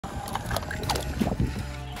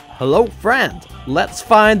Hello friend, let's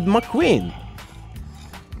find McQueen.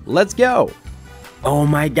 Let's go. Oh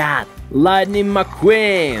my god, Lightning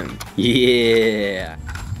McQueen. Yeah.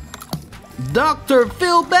 Dr.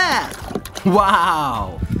 Phil Bad.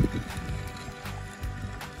 Wow.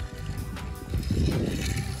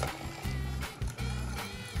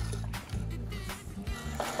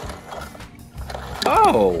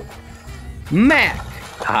 Oh, Mac.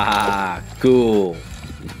 Ah, cool.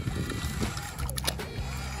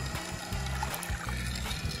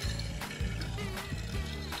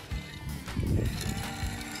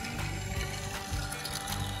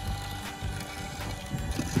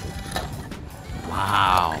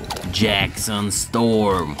 Wow, Jackson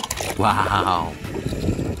Storm. Wow.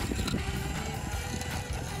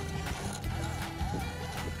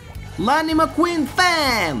 Lightning McQueen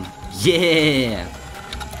fan. Yeah.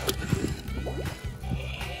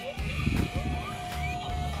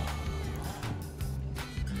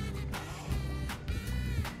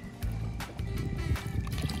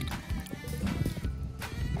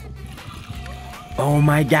 Oh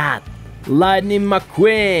my god, Lightning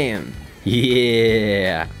McQueen.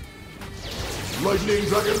 Yeah. Lightning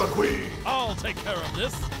Dragon McQueen. I'll take care of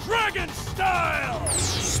this. Dragon style!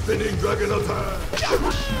 Spinning Dragon attack.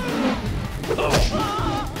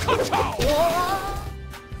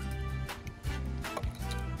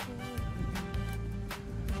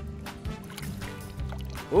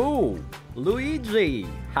 Ooh, Luigi.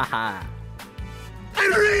 Haha.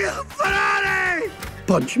 Unreal Ferrari!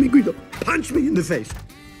 Punch me, Guido. Punch me in the face.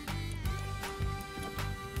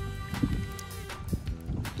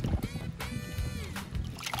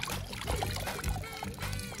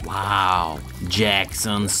 Wow,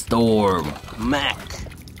 Jackson Storm. Mac.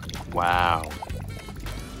 Wow.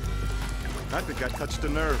 I think I touched a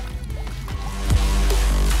nerve.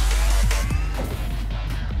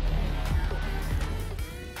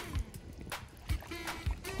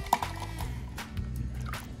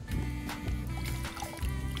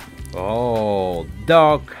 Oh,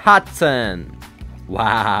 Doc Hudson.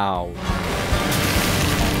 Wow.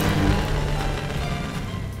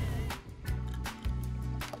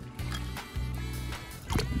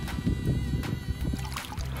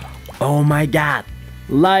 Oh my god,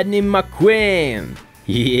 Lightning McQueen.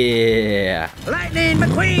 Yeah. Lightning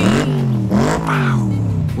McQueen! Wow.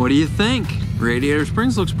 What do you think? Radiator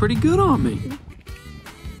Springs looks pretty good on me.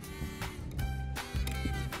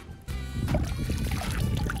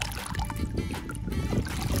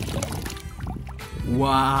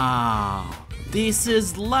 Wow. This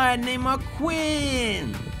is Lightning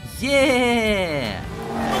McQueen. Yeah.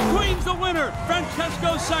 McQueen's the winner!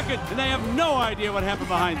 Francesco's second, and they have no idea what happened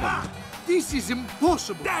behind them. This is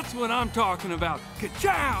impossible! That's what I'm talking about.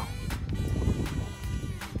 Ka-chow!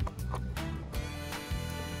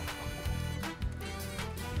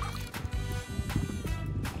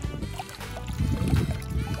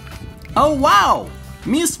 Oh wow,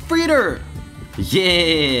 Miss Fritter.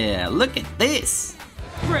 Yeah, look at this.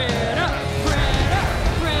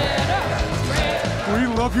 We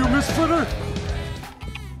love you, Miss Fritter.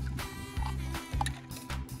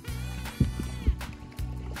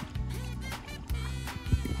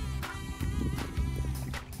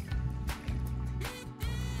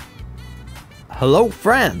 Hello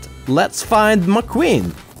friend, let's find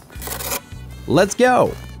McQueen. Let's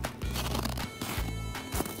go.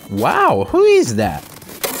 Wow, who is that?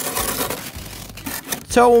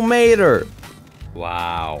 Tomater.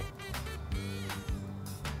 Wow.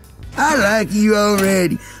 I like you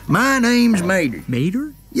already. My name's Mater.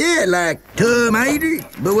 Mater? Yeah, like tomater,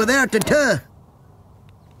 but without the tuh.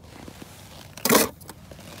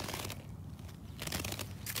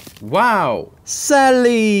 Wow,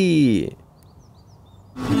 Sally.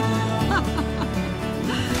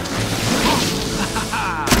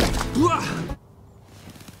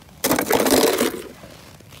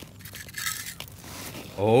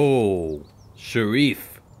 Oh,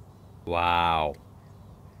 Sharif. Wow.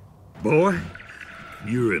 Boy,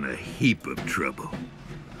 you're in a heap of trouble.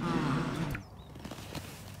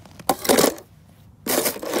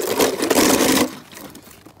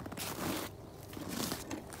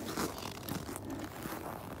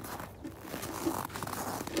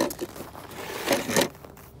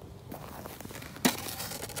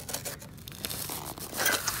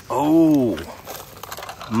 Oh,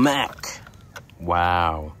 Mac.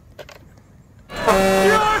 Wow.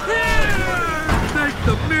 You're here! Thank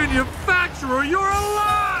the manufacturer you're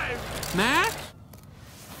alive! Mac?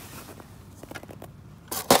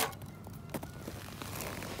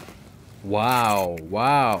 Wow,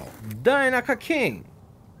 wow. Dynaka King.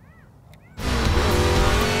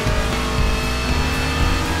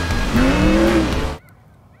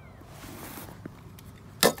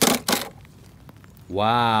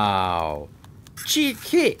 Wow. Cheat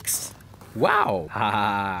kicks. Wow.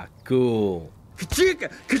 Haha, cool. Ka-chicka,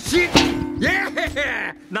 ka-chicka.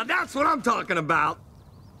 Yeah! Now that's what I'm talking about.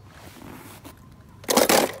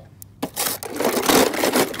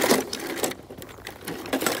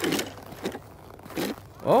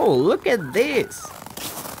 Oh, look at this.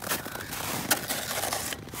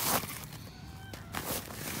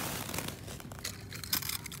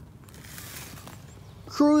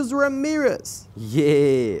 Cruz Ramirez.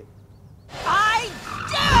 Yeah. I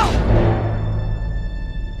do!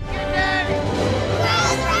 You're dirty!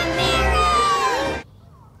 Cruz Ramirez!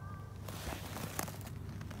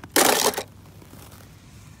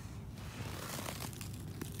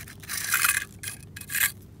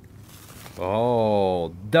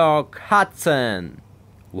 Oh, Doc Hudson.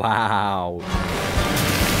 Wow.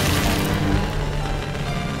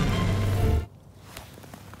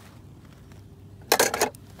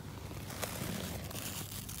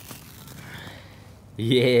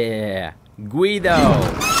 Yeah, Guido.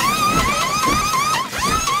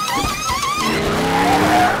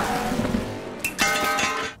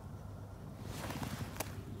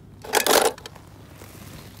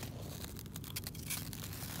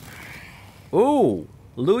 Ooh,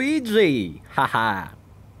 Luigi. Haha.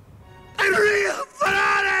 Unreal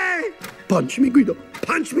Ferrari! Punch me, Guido.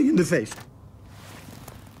 Punch me in the face.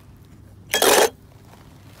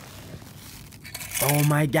 Oh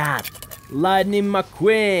my god. Lightning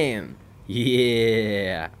McQueen.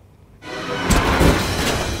 Yeah.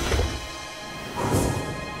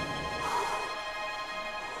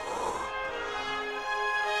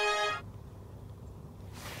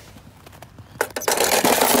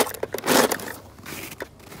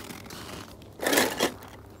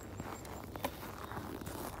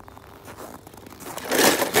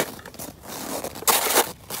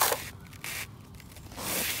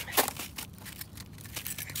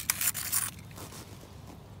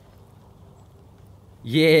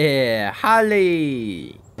 Yeah,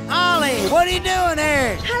 Holly! Ollie, what are you doing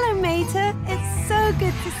here? Hello, Mater. It's so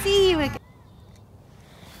good to see you again.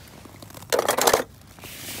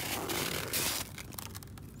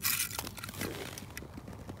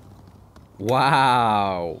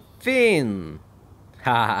 Wow, Finn!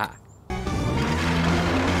 Ha!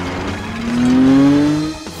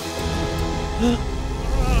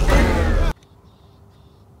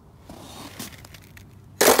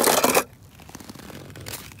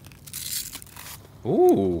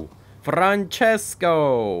 Ooh,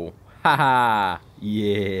 Francesco! Haha!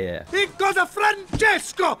 Yeah! It goes a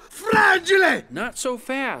Francesco! Fragile! Not so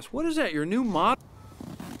fast. What is that, your new model?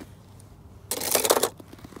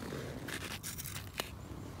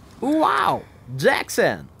 Wow!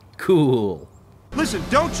 Jackson! Cool! Listen,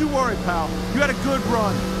 don't you worry, pal. You had a good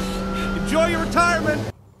run. Enjoy your retirement.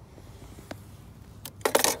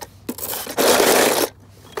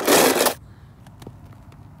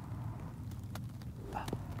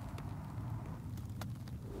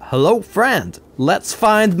 Hello, friend! Let's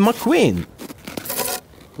find McQueen!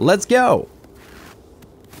 Let's go!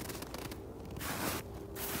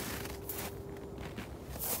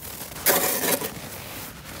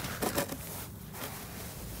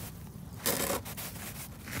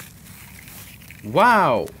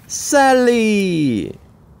 Wow! Sally!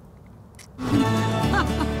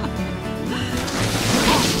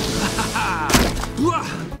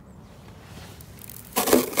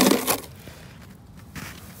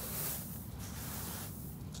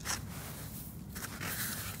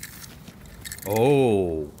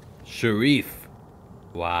 Oh, Sharif.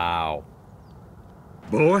 Wow.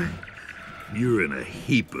 Boy, you're in a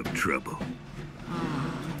heap of trouble.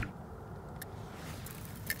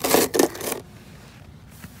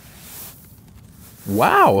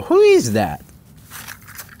 Wow, who is that?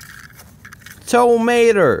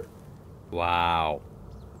 Tomater. Wow.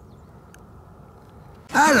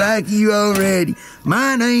 I like you already.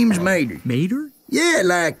 My name's Mater. Mater? Yeah,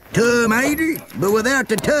 like tomater, but without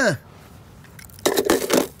the tuh.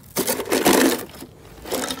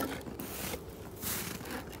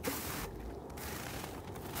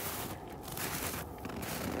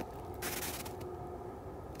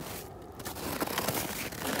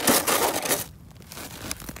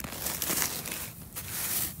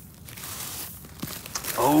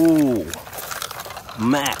 Oh,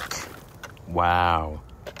 Mac. Wow.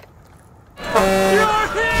 You're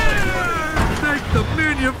here! Thank the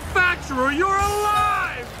manufacturer you're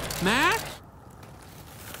alive! Mac?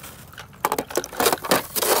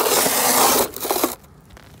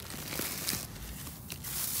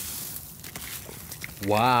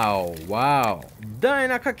 Wow, wow.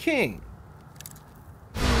 Dynaka King.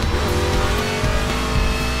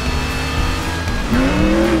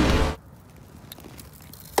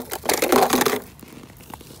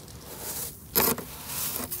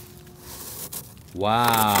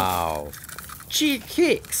 Wow. Cheat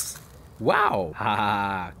kicks. Wow.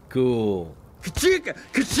 Haha, cool. Ka-chicka,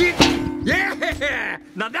 ka-chicka. Yeah!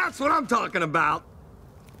 Now that's what I'm talking about.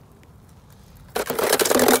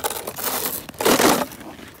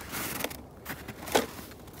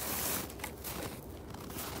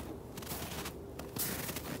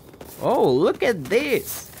 Oh, look at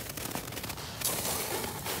this.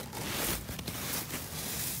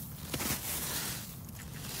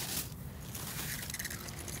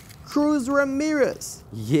 Cruz Ramirez.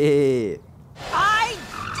 Yeah. I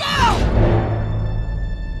do!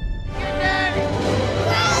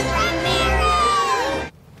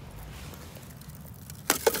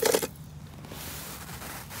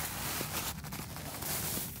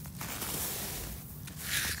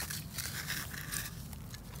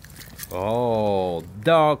 Oh,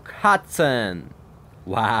 Doc Hudson.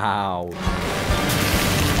 Wow.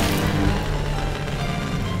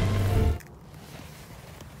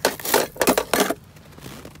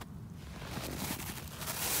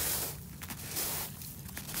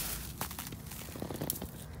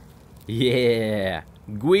 Yeah,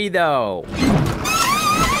 Guido.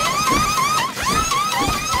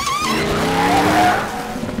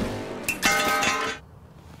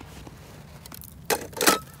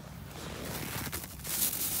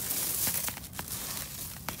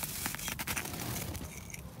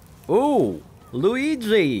 Ooh,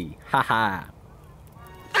 Luigi. Haha.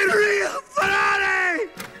 Unreal Ferrari!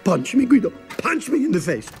 Punch me, Guido. Punch me in the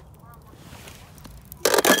face.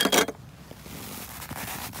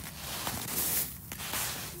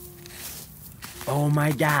 Oh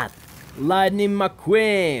my god, Lightning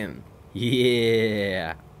McQueen!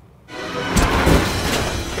 Yeah!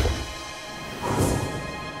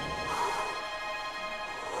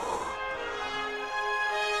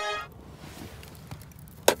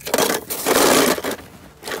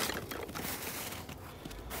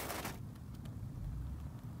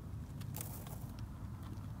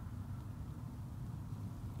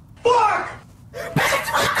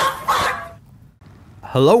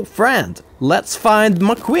 Hello friend, let's find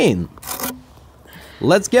McQueen.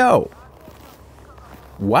 Let's go.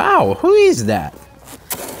 Wow, who is that?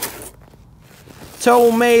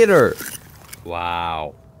 Tomater.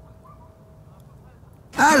 Wow.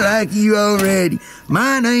 I like you already.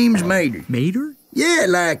 My name's Mater. Mater? Yeah,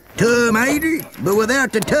 like tomater, but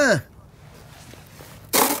without the tuh.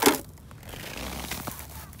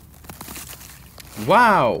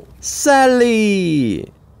 Wow,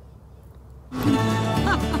 Sally.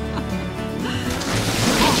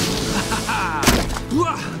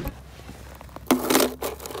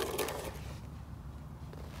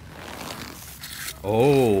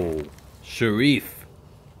 Oh, Sharif.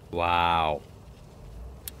 Wow.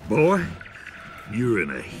 Boy, you're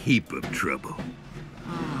in a heap of trouble.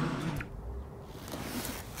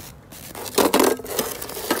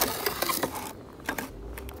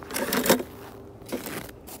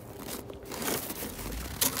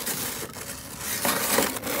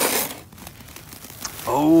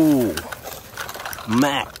 Oh,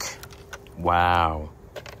 Mac. Wow.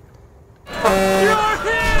 You're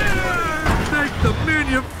here! Thank the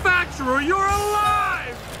manufacturer you're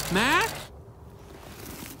alive! Mac?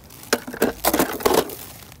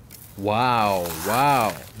 Wow,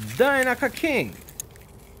 wow. Dynaka King.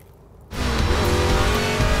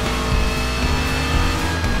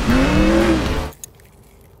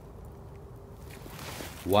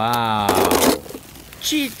 Wow.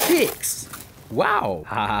 Cheat kicks. Wow.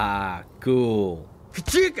 Haha, cool.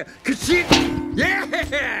 Ka-chicka, ka-chicka.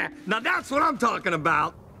 Yeah! Now that's what I'm talking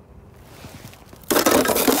about.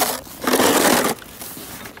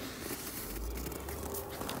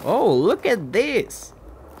 Oh, look at this.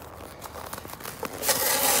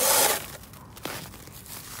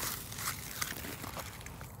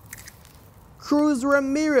 Cruz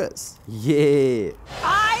Ramirez. Yeah.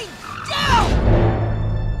 I do!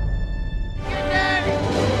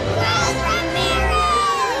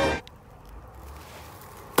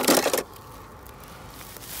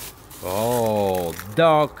 Oh,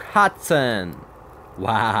 Doc Hudson.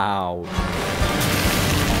 Wow.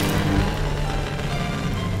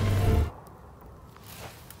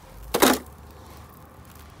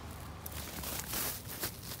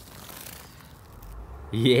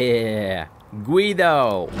 Yeah,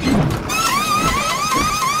 Guido.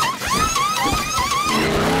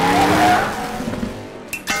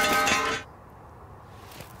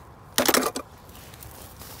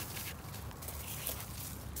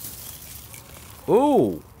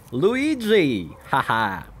 Ooh, Luigi.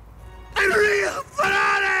 Haha. Unreal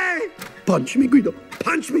Ferrari! Punch me, Guido.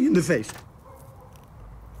 Punch me in the face.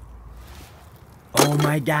 Oh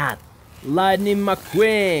my god, Lightning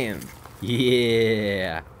McQueen!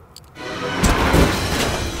 Yeah!